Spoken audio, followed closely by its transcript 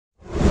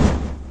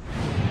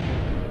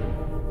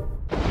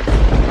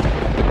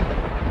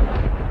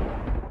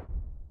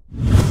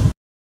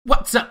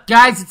What's up,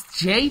 guys? It's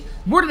Jay,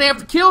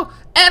 MorninAfterKill,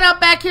 and I'm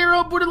back here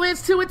on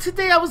Borderlands 2, and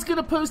today I was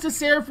gonna post a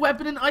Seraph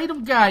weapon and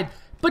item guide.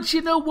 But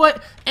you know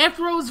what?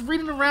 After I was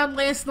reading around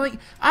last night,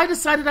 I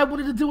decided I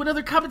wanted to do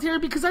another commentary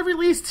because I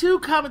released 2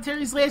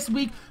 commentaries last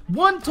week.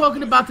 One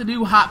talking about the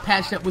new hot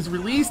patch that was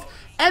released,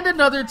 and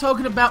another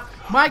talking about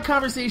my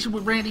conversation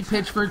with Randy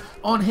Pitchford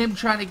on him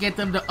trying to get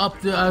them to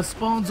up the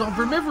spawns on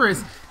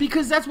Vermivorous.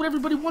 Because that's what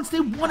everybody wants. They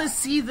want to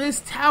see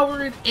this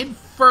towering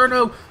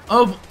inferno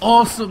of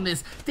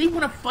awesomeness. They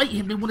want to fight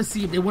him. They want to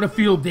see him. They want to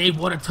feel him. They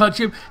want to touch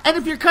him. And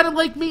if you're kind of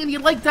like me and you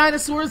like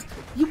dinosaurs,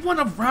 you want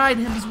to ride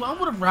him as well. I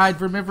want to ride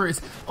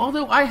Vermivorous.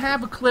 Although I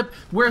have a clip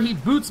where he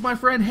boots my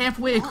friend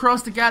halfway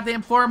across the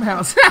goddamn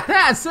farmhouse.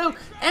 So,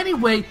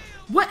 anyway,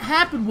 what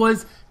happened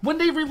was, when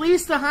they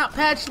released the hot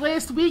patch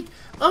last week,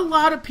 a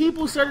lot of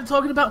people started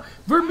talking about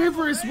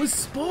Vermivorous was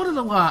spawning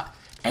a lot.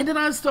 And then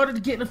I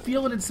started getting a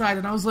feeling inside,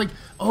 and I was like,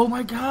 oh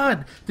my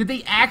god, did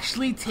they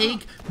actually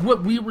take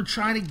what we were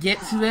trying to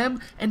get to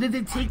them, and did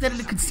they take that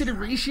into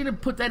consideration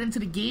and put that into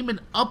the game and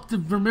up the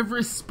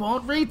Vermivorous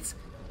spawn rates?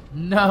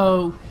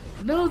 No.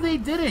 No, they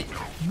didn't.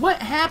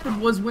 What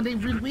happened was, when they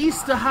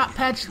released the hot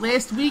patch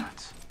last week,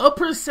 a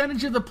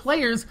percentage of the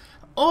players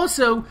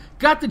also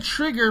got the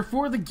trigger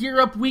for the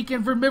Gear Up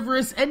Weekend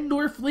Vermivorous and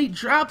Northfleet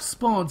drop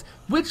spawns,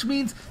 which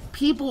means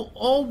people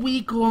all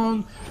week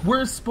long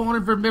were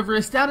spawning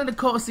Vermivorous down in the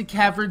Caustic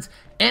Caverns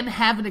and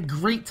having a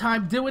great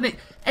time doing it.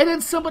 And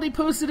then somebody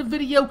posted a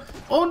video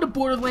on the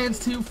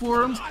Borderlands 2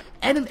 forums,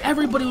 and then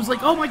everybody was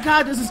like, oh my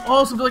god, this is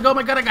awesome. They're like, oh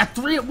my god, I got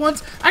 3 at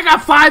once, I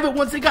got 5 at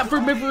once, they got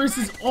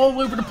Vermivorous all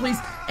over the place,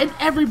 and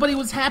everybody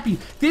was happy.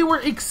 They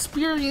were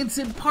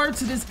experiencing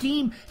parts of this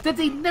game that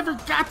they never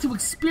got to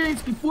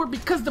experience before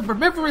because the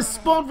Vermivorous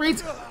spawn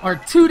rates are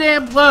too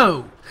damn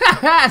low.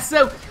 Haha,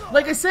 so,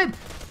 like I said,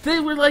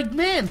 they were like,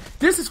 man,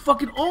 this is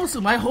fucking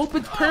awesome, I hope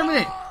it's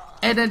permanent.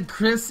 And then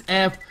Chris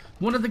F.,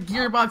 one of the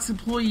Gearbox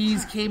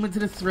employees, came into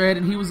the thread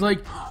and he was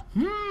like,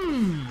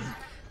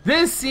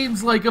 this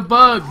seems like a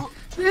bug.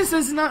 This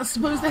is not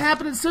supposed to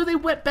happen. And so they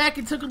went back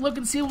and took a look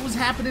and see what was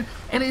happening,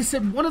 and they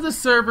said one of the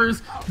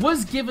servers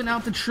was giving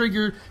out the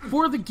trigger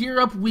for the Gear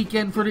Up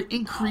Weekend for the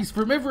increased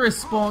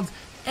Vermivorous spawns,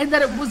 and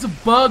that it was a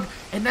bug,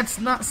 and that's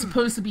not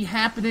supposed to be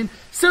happening.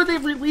 So they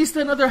released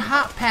another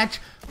hot patch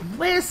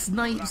last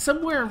night,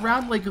 somewhere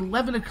around like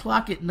 11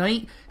 o'clock at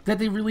night, that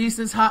they released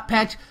this hot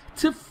patch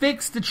to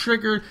fix the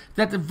trigger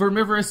that the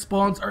Vermivorous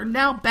spawns are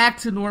now back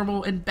to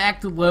normal and back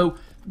to low,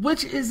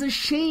 which is a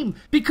shame,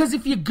 because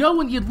if you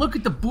go and you look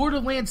at the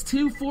Borderlands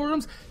 2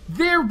 forums,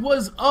 there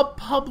was a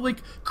public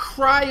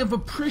cry of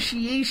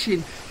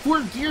appreciation for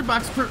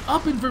Gearbox for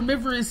upping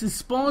Vermivorous'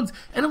 spawns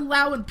and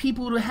allowing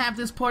people to have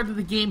this part of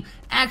the game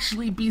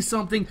actually be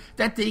something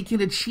that they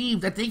can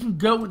achieve, that they can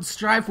go and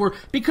strive for,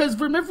 because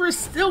Vermivorous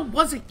still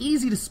wasn't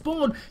easy to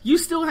spawn. You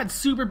still had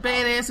super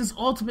badasses,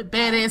 ultimate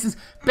badasses,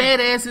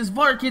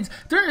 Varkids.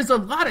 There is a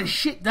lot of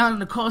shit down in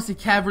the Caustic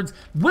Caverns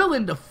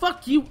willing to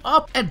fuck you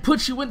up and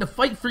put you in the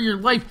fight for your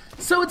life.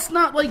 So it's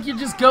not like you're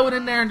just going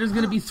in there and there's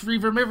going to be 3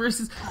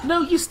 Vermivorous.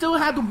 No, you still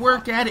had to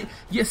work at it.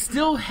 You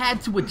still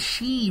had to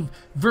achieve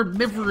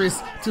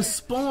Vermivorous to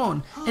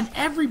spawn, and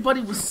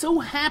everybody was so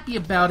happy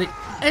about it.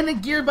 And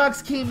then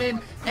Gearbox came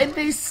in and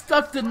they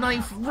stuck the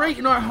knife right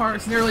in our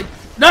hearts, and they're like,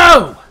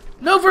 no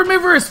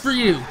Vermivorous for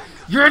you.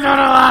 You're not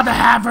allowed to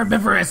have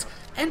Vermivorous.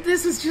 And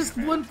this is just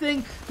one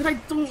thing that I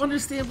don't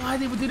understand why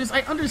they would do this.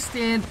 I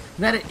understand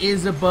that it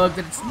is a bug,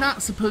 that it's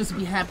not supposed to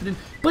be happening,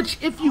 but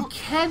if you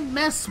can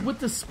mess with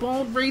the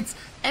spawn rates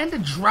and the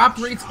drop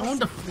rates on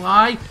the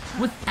fly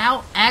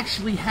without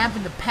actually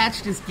having to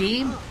patch this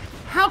game,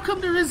 how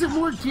come there isn't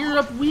more Gear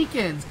Up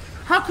weekends?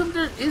 How come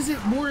there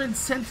isn't more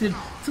incentive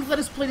to let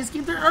us play this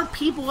game? There are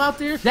people out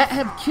there that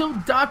have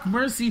killed Doc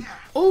Mercy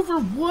over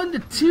 1,000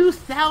 to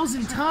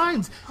 2,000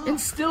 times and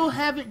still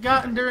haven't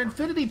gotten their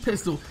Infinity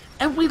Pistol.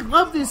 And we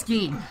love this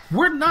game.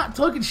 We're not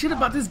talking shit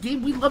about this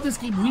game. We love this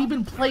game. We've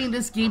been playing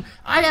this game.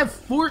 I have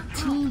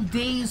 14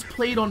 days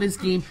played on this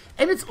game,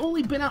 and it's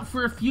only been out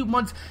for a few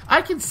months.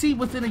 I can see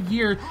within a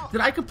year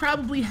that I could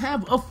probably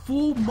have a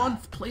full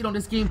month played on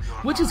this game,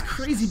 which is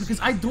crazy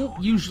because I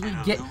don't usually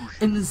get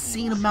an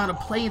insane amount of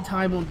playing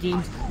time on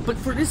games. But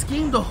for this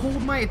game to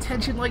hold my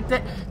attention like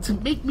that, to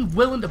make me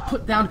willing to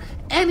put down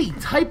any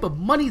type of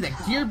money that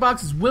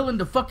Gearbox is willing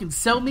to fucking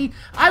sell me,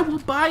 I will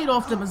buy it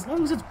off them as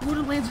long as it's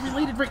Borderlands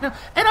related right now.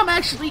 And I'm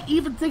actually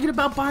even thinking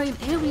about buying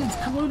Aliens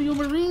Colonial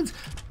Marines.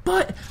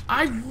 But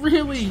I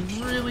really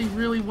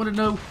want to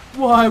know,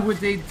 why would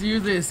they do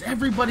this?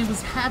 Everybody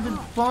was having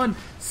fun,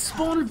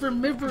 spawning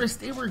Vermivorous,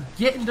 they were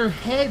getting their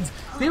heads,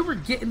 they were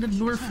getting the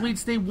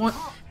Northfleets they want,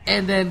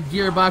 and then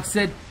Gearbox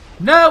said,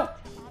 no,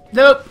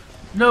 nope.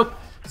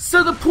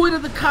 So the point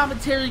of the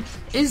commentary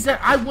is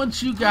that I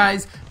want you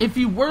guys, if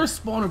you were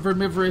spawning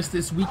Vermivorous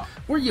this week,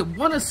 or you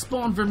want to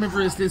spawn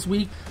Vermivorous this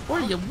week, or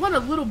you want a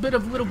little bit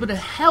of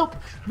help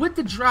with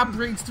the drop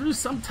rates through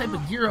some type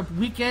of Gear Up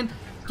weekend,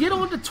 get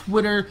onto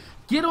Twitter,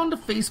 get onto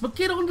Facebook,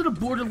 get onto the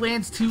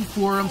Borderlands 2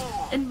 forums,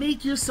 and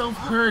make yourself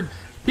heard.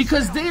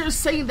 because they are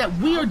saying that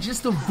we are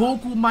just a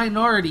vocal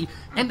minority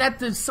and that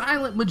the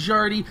silent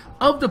majority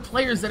of the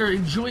players that are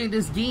enjoying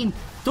this game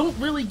don't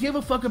really give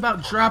a fuck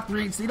about drop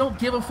rates. They don't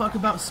give a fuck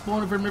about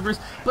spawn of Vermivorous,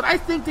 but I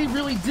think they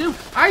really do.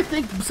 I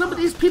think some of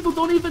these people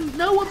don't even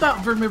know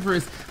about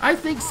Vermivorous. I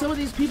think some of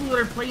these people that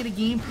are playing the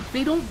game,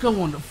 they don't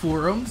go on the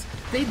forums.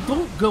 They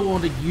don't go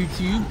on to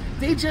YouTube.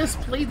 They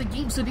just play the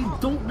game, so they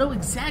don't know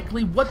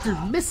exactly what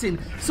they're missing.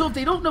 So if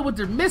they don't know what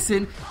they're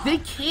missing, they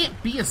can't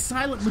be a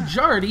silent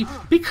majority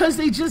because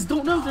they just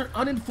don't know. They're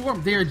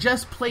uninformed. They're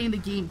just playing the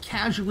game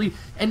casually,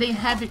 and they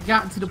haven't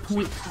gotten to the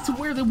point to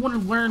where they want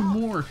to learn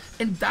more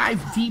and dive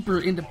deeper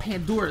into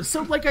Pandora.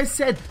 So like I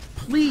said,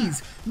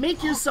 please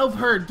make yourself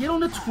heard. Get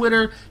on the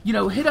Twitter, you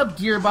know, hit up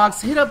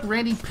Gearbox, hit up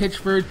Randy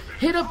Pitchford,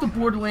 hit up the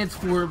Borderlands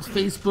forums,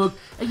 Facebook,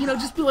 and you know,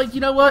 just be like,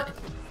 you know what?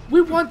 We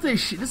want this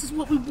shit. This is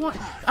what we want.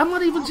 I'm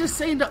not even just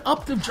saying to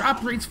up the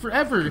drop rates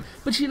forever,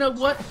 but you know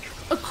what?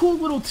 A cool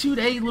little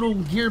 2-day little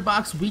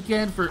Gearbox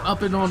weekend for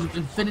upping on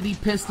Infinity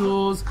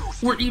Pistols,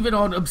 or even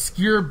on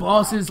obscure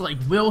bosses like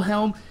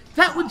Wilhelm.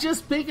 That would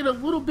just make it a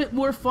little bit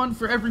more fun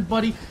for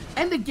everybody,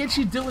 and to get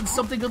you doing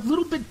something a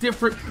little bit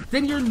different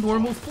than your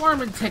normal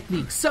farming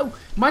techniques. So,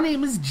 my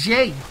name is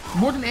Jay,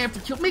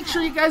 MorninAfterKill. Make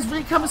sure you guys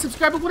rate, comment,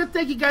 subscribe. I want to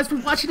thank you guys for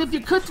watching. If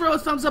you could throw a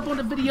thumbs up on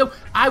the video,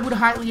 I would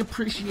highly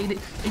appreciate it.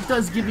 It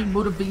does give me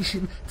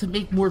motivation to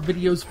make more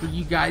videos for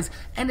you guys.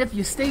 And if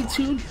you stay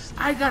tuned,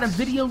 I got a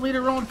video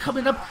later on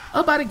coming up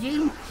about a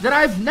game that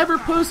I've never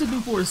posted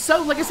before.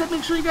 So, like I said,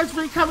 make sure you guys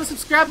rate, comment,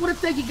 subscribe. I want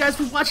to thank you guys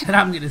for watching, and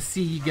I'm going to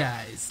see you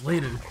guys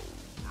later.